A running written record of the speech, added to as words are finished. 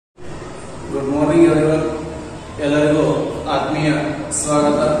Good morning everyone. ಎಲ್ಲರಿಗೂ ಆತ್ಮೀಯ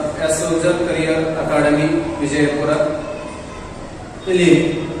ಸ್ವಾಗತ. S soldier career academy Vijayapura. ಇಲ್ಲಿ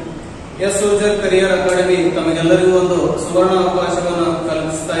ಎಸ್ ಸೋಲ್ಜರ್ ಕರಿಯರ್ ಅಕಾಡೆಮಿ ತಮಗೆಲ್ಲರಿಗೂ ಒಂದು ಸುವರ್ಣ ಅವಕಾಶವನ್ನು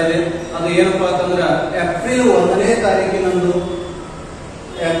ಕಲ್ಪಿಸ್ತಾ ಇದೆ. ಅದು ಏನಪ್ಪಾ ಅಂತಂದ್ರೆ ಏಪ್ರಿಲ್ 1ನೇ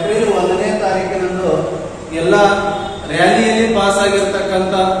ತಾರೀಕಿನಂದು ಎಲ್ಲ ರ್ಯಾಲಿಯಲ್ಲಿ ಪಾಸ್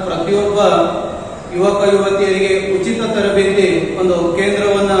ಆಗಿರ್ತಕ್ಕಂಥ ಪ್ರತಿಯೊಬ್ಬ ಯುವಕ ಯುವತಿಯರಿಗೆ ಉಚಿತ ತರಬೇತಿ ಒಂದು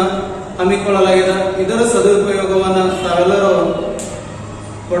ಕೇಂದ್ರವನ್ನ ಹಮ್ಮಿಕೊಳ್ಳಲಾಗಿದೆ. ಇದರ ಸದುಪಯೋಗವನ್ನ ತಾವೆಲ್ಲರೂ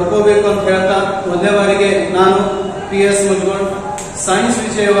ಪಡ್ಕೋಬೇಕು ಅಂತ ಹೇಳ್ತಾ, ಮೊದಲನೇ ಬಾರಿಗೆ ನಾನು PS ಮುಜಗೋಳ್ ಸೈನ್ಸ್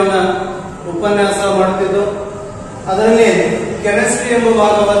ವಿಷಯವನ್ನ ಉಪನ್ಯಾಸ ಮಾಡುತ್ತಿದ್ದು, ಅದರಲ್ಲಿ ಕೆಮಿಸ್ಟ್ರಿ ಎಂಬ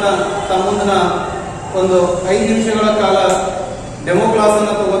ಭಾಗವನ್ನ ತಮ್ಮ ಮುಂದಿನ ಒಂದು 5 ನಿಮಿಷಗಳ ಕಾಲ ಡೆಮೋ ಕ್ಲಾಸ್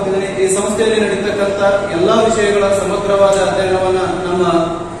ಅನ್ನ ತಗೋತಿದ್ದೀನಿ. ಈ ಸಂಸ್ಥೆಯಲ್ಲಿ ನಡೀತಕ್ಕಂಥ ಎಲ್ಲಾ ವಿಷಯಗಳ ಸಮಗ್ರವಾದ ಅಧ್ಯಯನವನ್ನ ನಮ್ಮ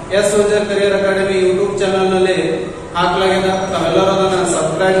S soldier career academy YouTube channel ನಲ್ಲಿ ಹಾಕಲಾಗಿದೆ. ತಾವೆಲ್ಲರೂ ಅದನ್ನ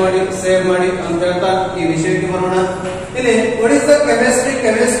ಸಬ್ಸ್ಕ್ರೈಬ್ ಮಾಡಿ, ಶೇರ್ ಮಾಡಿ ಅಂತ ಹೇಳ್ತಾ ಈ ವಿಷಯಕ್ಕೆ ಬರೋಣ. ಇಲ್ಲಿ what is the chemistry?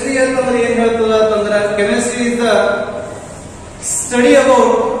 Chemistry ಅಂತಂದ್ರೆ ಏನ್ ಹೇಳ್ತದ ಅಂತಂದ್ರೆ, chemistry is the study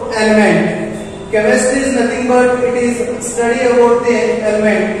about element. Chemistry is nothing but it is study about the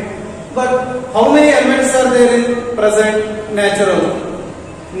element. But how many elements are there in present natural?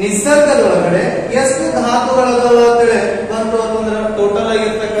 ನಿಸರ್ಗದೊಳಗಡೆ ಎಷ್ಟು ಧಾತುಗಳದಾವ ಅಂತೇಳಿ ಬಂತು ಅಂತಂದ್ರೆ, ಟೋಟಲ್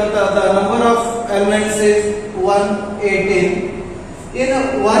ಆಗಿರ್ತಕ್ಕಂಥ number of elements is 118. In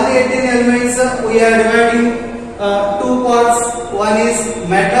 118 elements we are dividing two parts. One is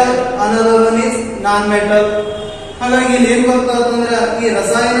metal, another one is non-metal. ಹಾಗಾಗಿ ಇಲ್ಲಿ ಏನ್ ಬರ್ತಾ ಅಂತಂದ್ರೆ, ಈ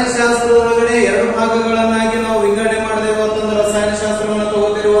ರಸಾಯನ ಶಾಸ್ತ್ರದೊಳಗಡೆ 2 ಭಾಗಗಳನ್ನಾಗಿ ನಾವು ವಿಂಗಡಣೆ ಮಾಡಿದೆವು ಅಂತಂದ್ರೆ, ರಸಾಯನ ಶಾಸ್ತ್ರವನ್ನು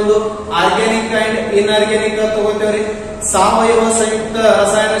ತಗೋತೀರಿ, ಒಂದು ಆರ್ಗ್ಯಾನಿಕ್ ಅಂಡ್ ಇನ್ಆರ್ಗ್ಯಾನಿಕ್ ತಗೋತೇವ್ರಿ. ಸಾವಯವ ಸಂಯುಕ್ತ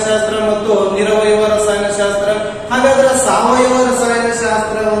ರಸಾಯನ ಶಾಸ್ತ್ರ ಮತ್ತು ನಿರವಯವ ರಸಾಯನ ಶಾಸ್ತ್ರ. ಹಾಗಾದ್ರೆ ಸಾವಯವ ರಸಾಯನ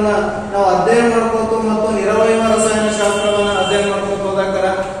ಶಾಸ್ತ್ರವನ್ನ ನಾವು ಅಧ್ಯಯನ ಮಾಡ್ಕೋತು ಮತ್ತು ನಿರವಯವ ರಸಾಯನ ಶಾಸ್ತ್ರವನ್ನ ಅಧ್ಯಯನ ಮಾಡ್ಕೋತ ಹೋದಾಕರ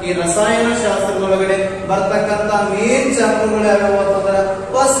ಈ ರಸಾಯನ ಶಾಸ್ತ್ರದೊಳಗಡೆ ಬರ್ತಕ್ಕಂತ ಮೇನ್ ಚಾಪ್ಟರ್ಗಳು ಯಾವ್ಯಾವ ಅಂತಂದ್ರ,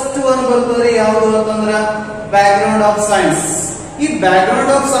 ಫಸ್ಟ್ ಒನ್ ಬರ್ತದ್ರಿ ಯಾವುದು ಅಂತಂದ್ರ ಬ್ಯಾಕ್ ಗ್ರೌಂಡ್ ಆಫ್ ಸೈನ್ಸ್. ಈ ಬ್ಯಾಕ್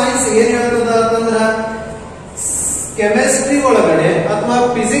ಗ್ರೌಂಡ್ ಆಫ್ ಸೈನ್ಸ್ ಏನ್ ಹೇಳ್ತದ ಅಂತಂದ್ರ, ಕೆಮಿಸ್ಟ್ರಿ ಒಳಗಡೆ ಅಥವಾ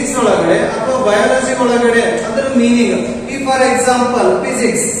ಫಿಸಿಕ್ಸ್ ಒಳಗಡೆ ಅಥವಾ ಬಯಾಲಜಿ ಒಳಗಡೆ ಅದರ ಮೀನಿಂಗ್. ಈ ಫಾರ್ ಎಕ್ಸಾಂಪಲ್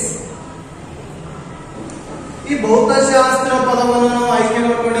ಫಿಸಿಕ್ಸ್, ಈ ಭೌತಶಾಸ್ತ್ರ ಪದವನ್ನು ನಾವು ಆಯ್ಕೆ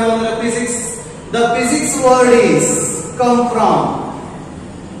ಮಾಡ್ಕೊಂಡೇವೆ ಅಂದ್ರೆ physics. The physics word is come from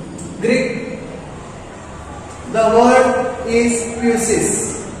Greek. The word is ಫ್ಯೂಸಿಸ್.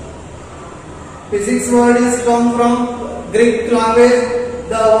 Physics word is come from Greek language.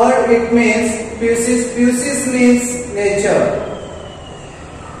 The word it means physis. Physis means nature.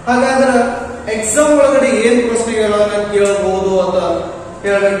 ಹಾಗಾದ್ರೆ ಎಕ್ಸಾಮ್ ಒಳಗಡೆ ಏನ್ ಪ್ರಶ್ನೆಗಳನ್ನ ಕೇಳಬಹುದು ಅಂತ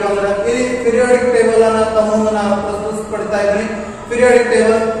ಹೇಳಬೇಕು ಅಂದ್ರೆ, ಇಲ್ಲಿ ಪೀರಿಯಾಡಿಕ್ ಟೇಬಲ್ ಅನ್ನ ತಮ್ಮ ಮುಂದೆ ನಾನು ಪ್ರಸ್ತುತಪಡ್ತಾ ಇದ್ದೀನಿ. Periodic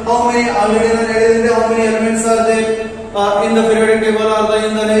table, how many already I ಹೇಳಿದ್ರೆ how many elements are there in the periodic table or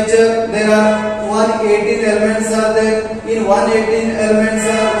in the nature? There are 118 elements are there. In 118 elements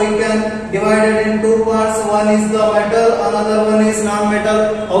we can divide it in 2 parts. One is the metal, another one is non-metal.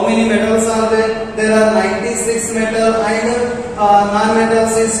 How many metals are there? There are 96 metal and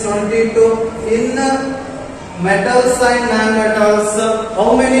non-metals is 22. In metals and non-metals, how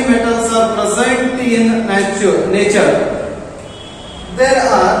many metals are present in nature? There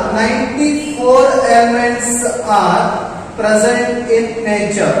are 94 elements are present in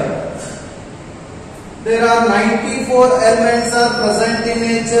nature. There are 94 elements are present in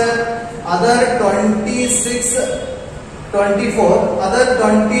nature. Other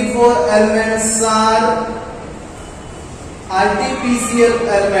 24 elements are artificial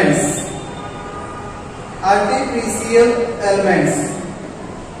elements.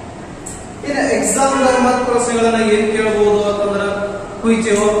 In exam ಮತ್ ಪ್ರಶ್ನೆಗಳನ್ನ ಏನ್ ಕೇಳಬಹುದು ಅಂತಂದ್ರೆ, what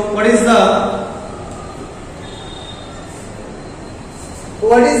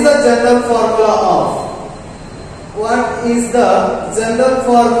is the general formula of? What is the general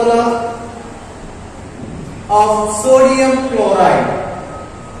formula of sodium chloride?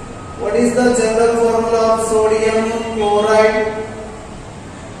 What is the general formula of sodium chloride?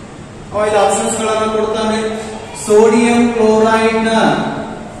 Oil options ಗಳನ್ನು ಕೊಡ್ತಾನೆ. Sodium chloride ನ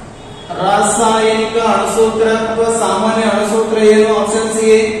ರಾಸಾಯನಿಕ ಅಣುಸೂತ್ರ ಅಥವಾ ಸಾಮಾನ್ಯ ಅಣುಸೂತ್ರ ಏನು? ಆಪ್ಷನ್ ಸಿ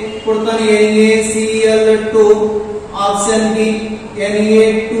ಕೊಡ್ತಾನೆ, NaCl2. Option B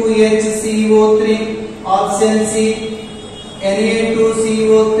Na2HCO3. Option C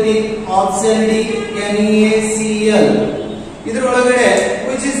Na2CO3. Option D NaCl. ಇದರೊಳಗಡೆ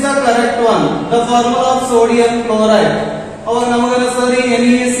which is the correct one? The formula of sodium chloride. ಅವಾಗ ನಮಗನಿಸ್ತದೆ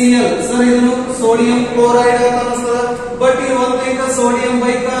NaCl. ಸರ್ ಇದನ್ನು ಸೋಡಿಯಂ ಕ್ಲೋರೈಡ್ ಅಂತ ಅನಿಸ್ತದ. ಬಟ್ ಇದು ಒಂದು sodium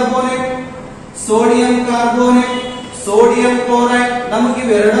bicarbonate, sodium carbonate, sodium chloride. ನಮಗೆ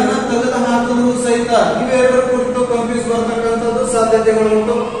ಇವೆರಡನ್ನ ತೆಗೆದು ಹಾಕಿದ್ರು ಸಹಿತ ಇವೆರಡರ ಕುರಿತು ಕನ್ಫ್ಯೂಸ್ ಬರ್ತಕ್ಕಂಥದ್ದು ಸಾಧ್ಯತೆಗಳು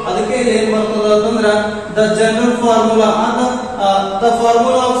ಉಂಟು. ಅದಕ್ಕೆ ಇಲ್ಲಿ ಏನ್ ಬರ್ತದ ಅಂತಂದ್ರ the general formula the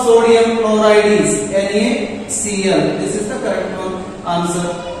formula of sodium chloride is NaCl. This is the correct answer.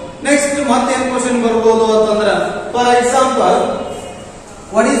 Next ಮತ್ತೇನ್ ಕ್ವಶನ್ ಬರ್ಬೋದು ಅಂತಂದ್ರ for example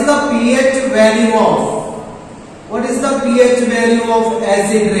what is the pH value of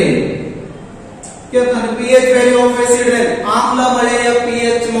acid rain? ಕೇಳ್ತಾನೆ pH value of acid rain. ಆಮ್ಲ ಮಳೆಯ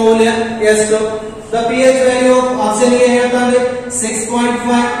pH ಮೌಲ್ಯ ಎಷ್ಟು? The pH value of option A ಹೇಳ್ತಾನೆ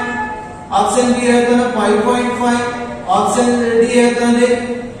 6.5, option B ಹೇಳ್ತಾನೆ 5.5, option D ಹೇಳ್ತಾನೆ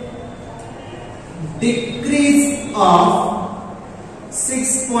decrease of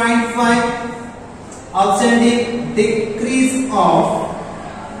 6.5, option D decrease of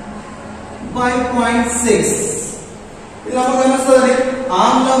 5.6. ಇದು ನಮಗೆ ಅನಿಸ್ತದೆ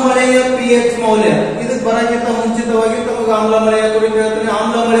ಆಮ್ಲ ಮಳೆಯ pH ಮೌಲ್ಯ. ಇದಕ್ಕೆ ಬರಕ್ಕಿಂತ ಮುಂಚಿತವಾಗಿ ತಮಗೆ ಆಮ್ಲ ಮಳೆಯ ಕುರಿತು ಹೇಳ್ತೀನಿ.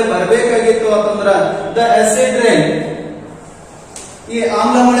 ಆಮ್ಲ ಮಳೆ ಬರಬೇಕಾಗಿತ್ತು ಅಂತಂದ್ರ ದ ಆಸಿಡ್ ರೈನ್, ಈ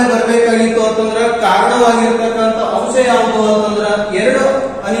ಆಮ್ಲ ಮಳೆ ಬರಬೇಕಾಗಿತ್ತು ಅಂತಂದ್ರ ಕಾರಣವಾಗಿರ್ತಕ್ಕಂಥ ಅಂಶ ಯಾವುದು ಅಂತಂದ್ರ ಎರಡು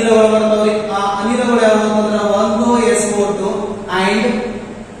ಅನಿಲಗಳು ಬರ್ತಾವ್ರಿ. ಆ ಅನಿಲಗಳು ಯಾವುದು ಅಂತಂದ್ರ ಒಂದು SO2 and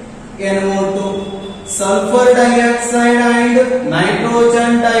NO2. Sulfur dioxide and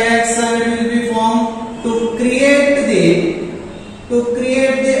nitrogen dioxide will be formed to create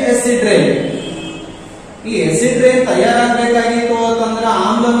the acid rain. ಈ acid rain ತಯಾರಾಗಬೇಕಾಗಿತ್ತು ಅಂತಂದ್ರೆ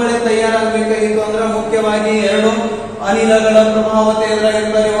ಆಮ್ಲ ಮಳೆ ತಯಾರಾಗಬೇಕಾಗಿತ್ತು ಅಂದ್ರೆ ಮುಖ್ಯವಾಗಿ ಎರಡು ಅನಿಲಗಳ ಪ್ರಭಾವತೆ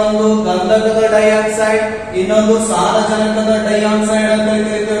ಎದುರಾಗಿರ್ತಾರೆ. ಒಂದು ಗಂಧಕದ ಡೈಆಕ್ಸೈಡ್, ಇನ್ನೊಂದು ಸಾರಜನಕದ ಡೈಆಕ್ಸೈಡ್ ಅಂತ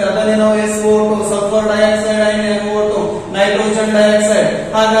ಕರೀತೇವೆ. ಅದನ್ನೇ ನಾವು SO2 sulphur dioxide and NO2 nitrogen dioxide.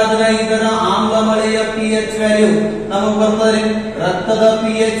 ಹಾಗಾದ್ರೆ ಇದರ ಆಮ್ಲ ಮಳೆಯ pH ವ್ಯಾಲ್ಯೂ ನಮಗೆ ಬರ್ತದೆ. ರಕ್ತದ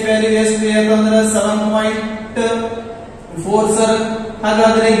pH ವ್ಯಾಲ್ಯೂ ಎಷ್ಟು ಅಂತಂದ್ರೆ 7.4 ಸರ್.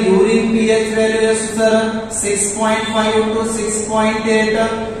 ಹಾಗಾದ್ರೆ ಯೂರಿನ್ pH ವ್ಯಾಲ್ಯೂ ಎಷ್ಟು ಸರ್? 6.5 to 6.8.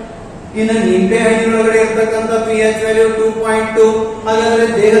 ಇನ್ನು ನಿಂಬೆ ಹಣ್ಣಿನೊಳಗಡೆ ಇರ್ತಕ್ಕಂಥ pH ವ್ಯಾಲ್ಯೂ 2.2. ಹಾಗಾದ್ರೆ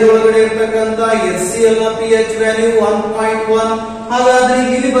ದೇಹದೊಳಗಡೆ ಇರ್ತಕ್ಕಂಥ HCl ನ pH ವ್ಯಾಲ್ಯೂ 1.1. ಹಾಗಾದ್ರೆ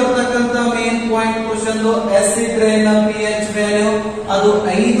ಇಲ್ಲಿ ಬರ್ತಕ್ಕಂಥ main point question acid rain ನ pH ವ್ಯಾಲ್ಯೂ ಅದು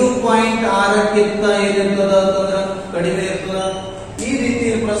 5.6 ಕ್ಕಿಂತ ಏನಿರ್ತದ ಅಂತಂದ್ರ ಕಡಿಮೆ ಇರ್ತದ. ಈ ರೀತಿ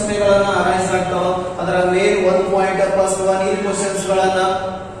ಪ್ರಶ್ನೆಗಳನ್ನ ಆರಾಯಿಸಲಾಗ್ತಾವ. ಅದರ ಮೇನ್ ಒಂದು ಪಾಯಿಂಟ್ ಫಸ್ಟ್ ಒನ್ ಈ ಕ್ವಶನ್ಸ್ ಗಳನ್ನ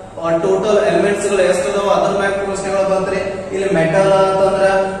ಟೋಟಲ್ ಎಲಿಮೆಂಟ್ಸ್ ಗಳು ಎಷ್ಟದಾವ ಅದ್ರ ಮ್ಯಾಗ ಪ್ರಶ್ನೆಗಳು ಬರ್ತಾರೆ. ಇಲ್ಲಿ ಮೆಟಲ್ ಅಂತಂದ್ರ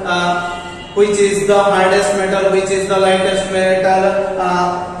which is the hardest metal, which is the lightest metal,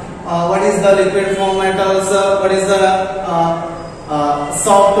 what is the liquid form metals, what is the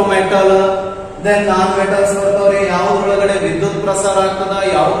soft metal, then non metals ಬರ್ತಾವ್ರಿ. ಯಾವ್ದ್ರೊಳಗಡೆ ವಿದ್ಯುತ್ ಪ್ರಸಾರ ಆಗ್ತದ,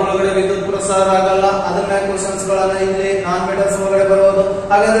 ಯಾವ್ದ್ರೊಳಗಡೆ ವಿದ್ಯುತ್ ಪ್ರಸಾರ ಆಗಲ್ಲ, ಅದ್ರ ಮ್ಯಾಗ ಕ್ವಶನ್ಸ್ ಗಳನ್ನ ಇಲ್ಲಿ ನಾನ್ ಮೆಟಲ್ಸ್ ಒಳಗಡೆ ಬರೋದು.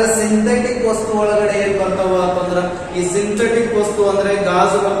 ಹಾಗಾದ್ರೆ ಸಿಂಥೆಟಿಕ್ ವಸ್ತು ಒಳಗಡೆ ಏನ್ ಬರ್ತಾವ ಅಂತಂದ್ರ ಈ ಸಿಂಥೆಟಿಕ್ ವಸ್ತು ಅಂದ್ರೆ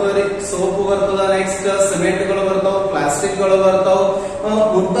ಗಾಜು ಬರ್ತವ್ರಿ, ಸೋಪು ಬರ್ತದ, ನೆಕ್ಸ್ಟ್ ಸಿಮೆಂಟ್ ಗಳು ಬರ್ತಾವ, ಪ್ಲಾಸ್ಟಿಕ್ ಗಳು ಬರ್ತಾವ,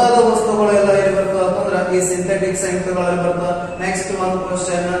 ಮುಂತಾದ ವಸ್ತುಗಳೆಲ್ಲ ಏನ್ ಬರ್ತಾವ ಅಂತಂದ್ರ ಈ ಸಿಂಥೆಟಿಕ್ ಸಂಯುಕ್ತಗಳಲ್ಲಿ ಬರ್ತಾವ. ನೆಕ್ಸ್ಟ್ ಒಂದು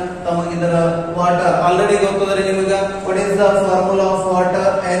ಕ್ವಶನ್ ತಮಗಿದರ ವಾಟರ್ ಆಲ್ರೆಡಿ ಗೊತ್ತದ್ರಿ ನಿಮಗ. What is the formula of water?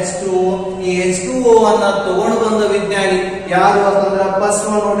 H2O. ಈ H2O ಅನ್ನ ತಗೊಂಡು ಬಂದ ವಿಜ್ಞಾನಿ ಯಾರು ಅಂತಂದ್ರ ಫಸ್ಟ್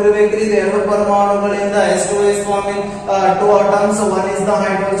ಒನ್ ನೋಡಿರ್ಬೇಕ್ರಿ. ಇದು ಎರಡು ಪರಮಾಣುಗಳಿಂದ H2O is forming two atoms. One is the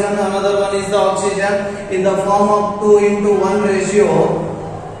hydrogen, another one is the oxygen in the form of 2:1 ratio.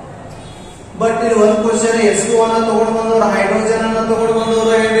 But ಇಲ್ಲಿ ಒಂದು ಕ್ವಶನ್ H2O ಅನ್ನ ತಗೊಂಡು ಬಂದವರು, ಹೈಡ್ರೋಜನ್ ಅನ್ನ ತಗೊಂಡು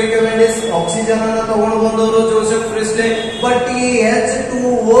ಬಂದವರು ಹೆನ್ರಿ ಕ್ಯಾವೆಂಡಿಶ್, ಆಕ್ಸಿಜನ್ ಅನ್ನ ತಗೊಂಡು ಬಂದವರು ಜೋಸೆಫ್ ಪ್ರಿಸ್ಲೆ. ಬಟ್ ಈ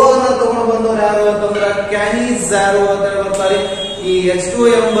H2O ಅನ್ನ ತಗೊಂಡು ಬಂದವರು ಯಾರು ಅಂತಂದ್ರ ಕ್ಯಾನಿಝಾರೋ ಅಂತ ಬರ್ತಾರೆ. ಈ H2O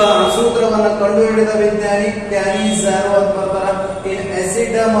ಎಂಬ ಸೂತ್ರವನ್ನ ಕಂಡುಹಿಡಿದ ವಿಜ್ಞಾನಿ ಕ್ಯಾನಿಝಾರೋ ಅಂತ ಬರ್ತಾರ. ಇನ್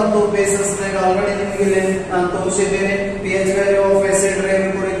ಆಸಿಡ್ ಮತ್ತು ಬೇಸಸ್ ಆಲ್ರೆಡಿ ನಿಮಗೆ ನಾನು ತೋರಿಸಿದ್ದೇನೆ pH value of acid rain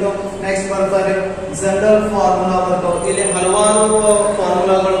ಕುರಿತು. ನೆಕ್ಸ್ಟ್ ಬರ್ತಾರೆ ಜನರಲ್ ಫಾರ್ಮುಲಾ ಬರ್ತಾವ. ಇಲ್ಲಿ ಹಲವಾರು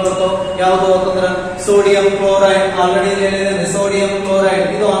ಫಾರ್ಮುಲಾಗಳು ಬರ್ತಾವ. ಯಾವುದು ಅಂತಂದ್ರ ಸೋಡಿಯಂ ಕ್ಲೋರೈಡ್ ಆಲ್ರೆಡಿ ಹೇಳಿದ್ರೆ ಸೋಡಿಯಂ ಕ್ಲೋರೈಡ್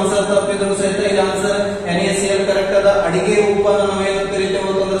ಇದು ಆನ್ಸರ್ ತಪ್ಪಿದ್ರು ಸಹಿತ ಇಲ್ಲಿ ಆನ್ಸರ್ NaCl ಕರೆಕ್ಟ್ ಅದ. ಅಡಿಗೆ ಉಪ್ಪನ್ನು ನಾವೇನು ಕರಿತೇವೆ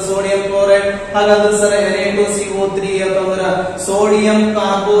ಅಂತಂದ್ರೆ ಸೋಡಿಯಂ ಕ್ಲೋರೈಡ್. ಹಾಗಾದ್ರೆ ಸರ್ Na2CO3 ಅಂತಂದ್ರ ಸೋಡಿಯಂ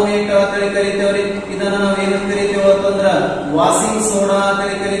ಕಾರ್ಬೋನೇಟ್ ಅಂತ ಕರಿತೇವ್ರಿ. ಇದನ್ನ ನಾವೇನು ಕರಿತೇವೆ ಅಂತಂದ್ರ ವಾಷಿಂಗ್ ಸೋಡಾ ಅಂತ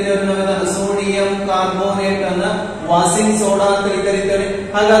ಕರಿತೇವ್ರಿ. ನಾವು ಇದನ್ನ ಸೋಡಿಯಂ ಕಾರ್ಬೋನೇಟ್ ಅನ್ನ ವಾಷಿಂಗ್ ಸೋಡಾ ಅಂತ ಕರಿತೇವ್ರಿ.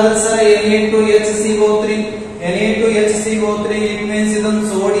 ಹಾಗಾದ್ರೆ ಸರ್ Na2HCO3 ಇಟ್ ಮೀನ್ಸ್ ಇದೊಂದು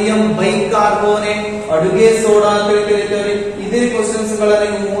ಸೋಡಿಯಂ ಬೈಕಾರ್ಬೋನೇಟ್ ಅಡುಗೆ ಸೋಡಾ ಅಂತ ಕರಿತೇವ್ರಿ. ಇದೇ ಕ್ವಶನ್ಸ್ ಗಳನ್ನ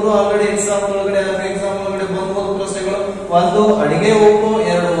ನೀವು ಮೂರು ಆಲ್ರೆಡಿ ಎಕ್ಸಾಮ್ ಒಳಗಡೆ ಬಂದ್ಬೋದು ಪ್ರಶ್ನೆಗಳು. ಒಂದು ಅಡಿಗೆ ಉಪ್ಪು,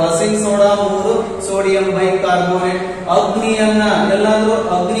 ಎರಡು ವಾಷಿಂಗ್ ಸೋಡಾ, ಮೂರು ಸೋಡಿಯಂ ಬೈಕಾರ್ಬೋನೇಟ್. ಅಗ್ನಿಯನ್ನ ಎಲ್ಲಾದ್ರೂ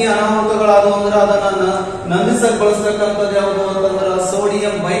ಅಗ್ನಿ ಅನಾಹುತಗಳಾದವು ಅಂದ್ರೆ ಅದನ್ನ ನಂದಿಸಕ್ ಬಳಸ್ತಕ್ಕಂಥದ್ದು ಯಾವುದು ಅಂತಂದ್ರ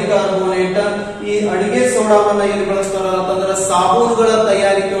ಸೋಡಿಯಂ ಬೈಕಾರ್ಬೋನೇಟ್. ಈ ಅಡಿಗೆ ಸೋಡಾವನ್ನ ಎಲ್ಲಿ ಬಳಸ್ತಾರ ಅಂತಂದ್ರ ಸಾಬೂನುಗಳ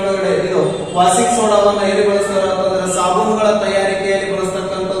ತಯಾರಿಕೆ ಒಳಗಡೆ, ಇದು ವಾಷಿಂಗ್ ಸೋಡಾವನ್ನ ಎಲ್ಲಿ ಬಳಸ್ತಾರ ಅಂತಂದ್ರ ಸಾಬೂನುಗಳ ತಯಾರಿಕೆಯಲ್ಲಿ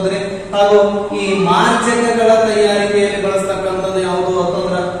ಬಳಸ್ತಕ್ಕಂಥದ್ರಿ. ಹಾಗೂ ಈ ಮಾರ್ಜಕಗಳ ತಯಾರಿಕೆಯಲ್ಲಿ ಬಳಸ್ತಕ್ಕಂಥದ್ದು ಯಾವುದು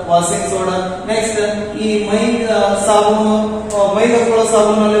ಅಂತಂದ್ರ ವಾಷಿಂಗ್ ಸೋಡಾ. ನೆಕ್ಸ್ಟ್ ಈ ಮೈ ಸಾಬೂನು ಮೈಗೆ ಬಳಸ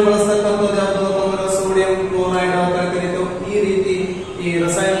ಸಾಬೂನಲ್ಲಿ ಬಳಸ್ತಕ್ಕಂಥದ್ದು ಯಾವುದು ಅಂತಂದ್ರೆ ಸೋಡಿಯಂ ಕ್ಲೋರೈಡ್ ಅಂತ ಕರೀತೇವೆ. ಈ ರೀತಿ ಈ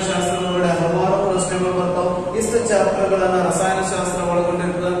ರಸಾಯನ ಶಾಸ್ತ್ರದೊಳಗಡೆ ಹಲವಾರು ಪ್ರಶ್ನೆಗಳು ಬರ್ತಾವ. ಇಷ್ಟು ಚಾಪ್ಟರ್ ಗಳನ್ನ ರಸಾಯನ ಶಾಸ್ತ್ರ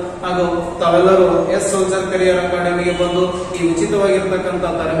ಒಳಗೊಂಡಿರ್ತದೆ. ಹಾಗೂ ತಾವೆಲ್ಲರೂ ಎಸ್ ಸೋಲ್ಜರ್ ಕರಿಯರ್ ಅಕಾಡೆಮಿಗೆ ಬಂದು ಈ ಉಚಿತವಾಗಿರ್ತಕ್ಕಂಥ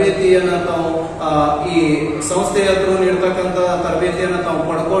ತರಬೇತಿಯನ್ನ ತಾವು ಈ ಸಂಸ್ಥೆಯ ಹತ್ರ ನೀಡ್ತಕ್ಕಂಥ ತರಬೇತಿಯನ್ನ ತಾವು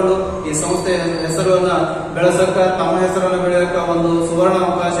ಪಡ್ಕೊಂಡು ಈ ಸಂಸ್ಥೆಯ ಹೆಸರನ್ನ ಬೆಳೆಸಕ್ಕ, ತಮ್ಮ ಹೆಸರನ್ನ ಬೆಳೆಯಕ್ಕ ಒಂದು ಸುವರ್ಣ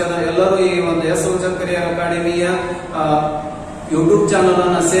ಅವಕಾಶ ಇದೆ. ಎಲ್ಲರೂ ಈ ಒಂದು ಎಸ್ ಸೋಲ್ಜರ್ ಕರಿಯರ್ ಅಕಾಡೆಮಿಯ ಯೂಟ್ಯೂಬ್ ಚಾನಲ್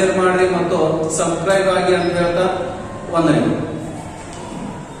ಅನ್ನ ಶೇರ್ ಮಾಡಿ ಮತ್ತು ಸಬ್ಸ್ಕ್ರೈಬ್ ಆಗಿ ಅಂತ ಹೇಳ್ತಾ ವಂದನೆಗಳು.